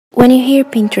When you hear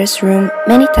Pinterest room,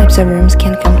 many types of rooms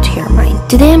can come to your mind.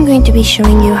 Today I'm going to be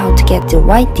showing you how to get the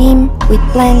white theme with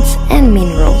plants and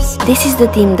minerals. This is the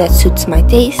theme that suits my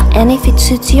taste, and if it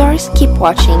suits yours, keep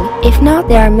watching. If not,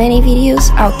 there are many videos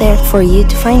out there for you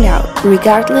to find out.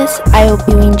 Regardless, I hope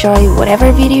you enjoy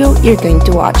whatever video you're going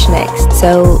to watch next.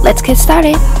 So let's get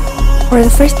started! For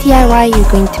the first DIY, you're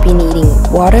going to be needing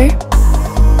water,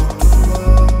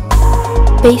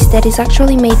 paste that is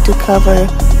actually made to cover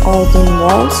all thin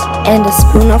walls, and a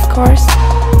spoon, of course.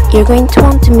 You're going to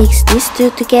want to mix these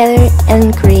two together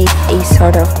and create a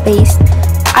sort of paste.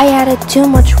 I added too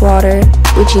much water,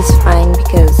 which is fine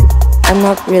because I'm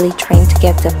not really trying to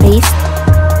get the paste,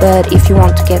 but if you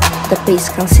want to get the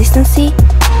paste consistency,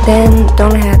 then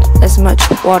don't add as much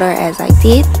water as I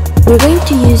did. We're going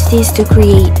to use this to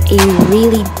create a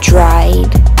really dried,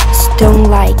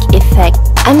 stone-like effect.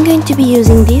 I'm going to be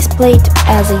using this plate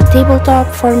as a tabletop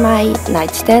for my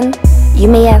nightstand. You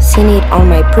may have seen it on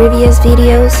my previous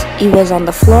videos, it was on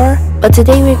the floor, but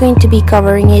today we're going to be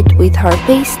covering it with hard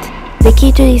paste. The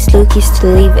key to this look is to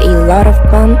leave a lot of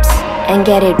bumps and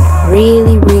get it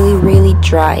really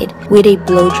dried with a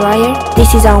blow dryer.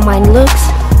 This is how mine looks.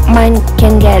 Mine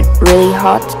can get really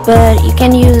hot, but you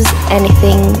can use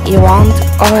anything you want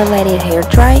or let it hair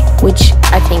dry, which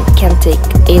I think can take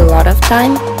a lot of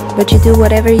time, but you do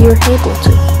whatever you're able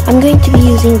to. I'm going to be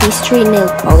using these 3 nail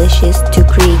polishes to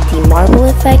create the marble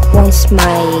effect once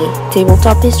my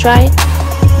tabletop is dry.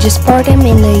 Just pour them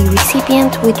in a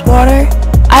recipient with water.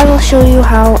 I will show you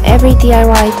how every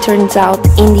DIY turns out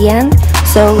in the end,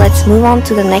 so let's move on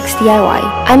to the next DIY.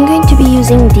 I'm going to be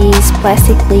using this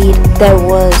plastic lid that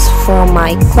was from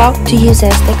my clock to use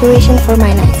as decoration for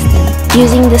my nightstand.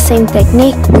 Using the same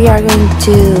technique, we are going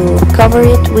to cover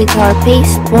it with our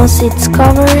paste. Once it's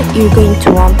covered, you're going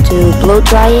to want to blow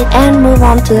dry it and move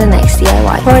on to the next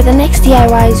DIY. For the next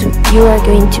DIYs, you are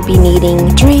going to be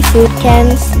needing 3 food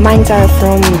cans. Mine are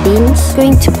from beans.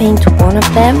 Going to paint one of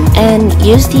them and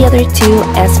use the other 2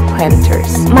 as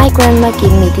planters. My grandma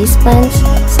gave me these plants,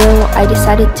 so I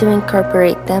decided to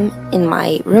incorporate them in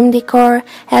my room decor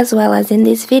as well as in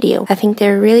this video. I think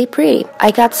they're really pretty.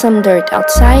 I got some dirt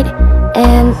outside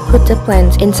and put the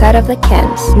plants inside of the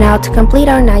cans. Now to complete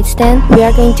our nightstand, we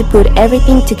are going to put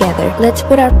everything together. Let's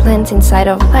put our plants inside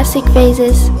of plastic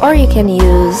vases, or you can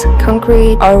use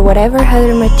concrete or whatever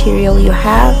other material you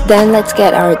have. Then let's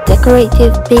get our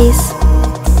decorative piece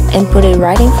and put it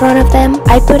right in front of them.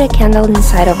 I put a candle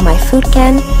inside of my food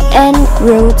can and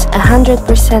wrote 100%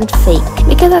 fake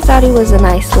because I thought it was a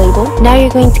nice label. Now you're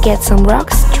going to get some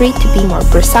rocks, 3 to be more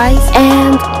precise,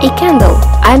 and a candle.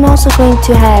 I'm also going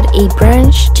to add a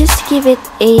branch just to give it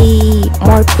a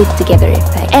more put together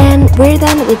effect. And we're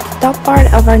done with the top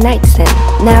part of our nightstand.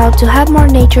 Now to add more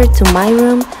nature to my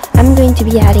room, I'm going to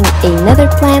be adding another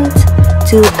plant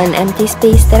to an empty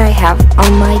space that I have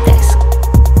on my desk.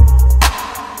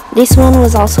 This one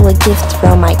was also a gift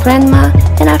from my grandma,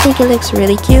 and I think it looks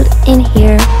really cute in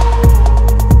here.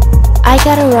 I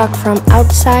got a rock from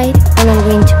outside and I'm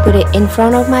going to put it in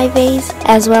front of my vase,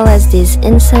 as well as this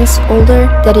incense holder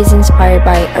that is inspired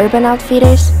by Urban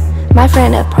Outfitters. My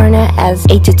friend Aparna has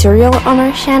a tutorial on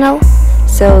her channel,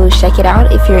 so check it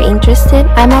out if you're interested.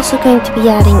 I'm also going to be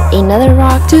adding another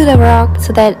rock to the rock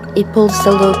so that it pulls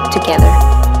the look together.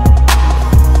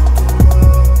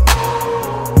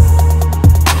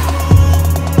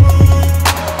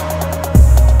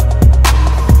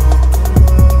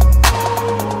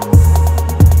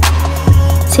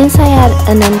 Since I had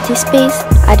an empty space,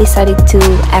 I decided to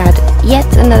add yet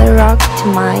another rock to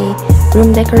my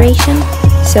room decoration,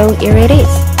 so here it is.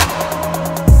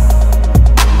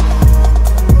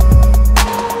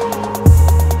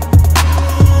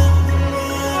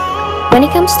 When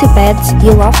it comes to beds,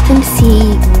 you'll often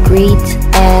see grid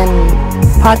and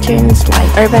patterns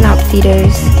like Urban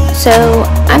Outfitters, so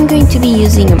I'm going to be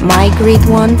using my grid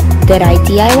one that I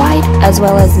DIY'd, as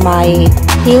well as my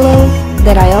pillow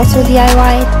that I also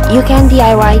DIY'd. You can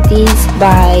DIY these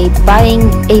by buying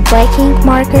a black ink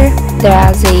marker that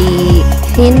has a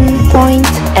thin point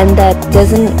and that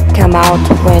doesn't come out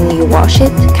when you wash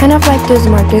it, kind of like those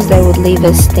markers that would leave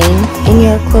a stain in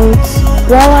your clothes.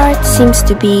 Wall art seems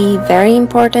to be very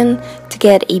important to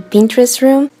get a Pinterest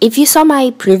room. If you saw my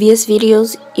previous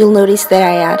videos, you'll notice that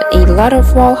I had a lot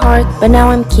of wall art, but now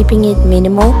I'm keeping it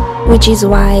minimal, which is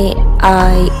why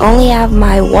I only have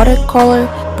my watercolor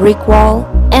brick wall,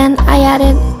 and I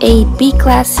added a big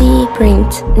classy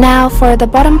print. Now for the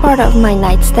bottom part of my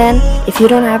nightstand, if you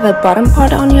don't have a bottom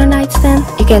part on your nightstand,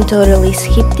 you can totally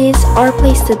skip this or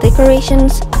place the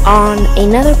decorations on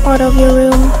another part of your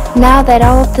room. Now that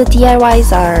all of the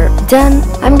DIYs are done,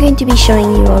 I'm going to be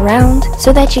showing you around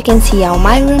so that you can see how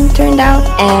my room turned out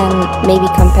and maybe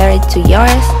compare it to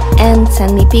yours and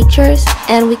send me pictures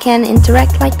and we can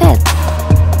interact like that.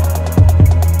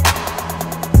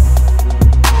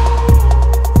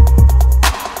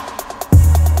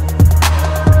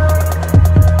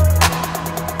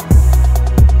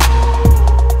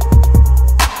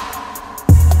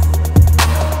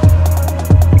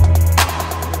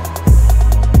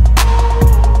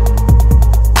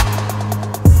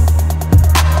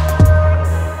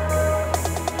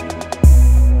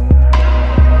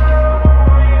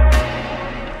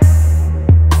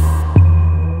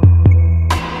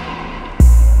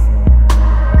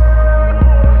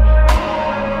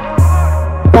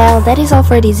 Well, that is all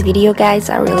for this video, guys.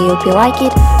 I really hope you like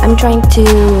it. I'm trying to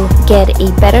get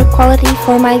a better quality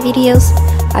for my videos.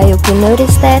 I hope you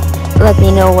noticed that. Let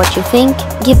me know what you think.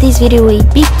 Give this video a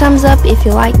big thumbs up if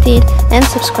you liked it, and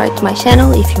subscribe to my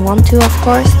channel if you want to, of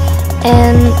course.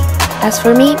 And as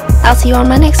for me, I'll see you on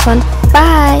my next one.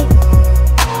 Bye!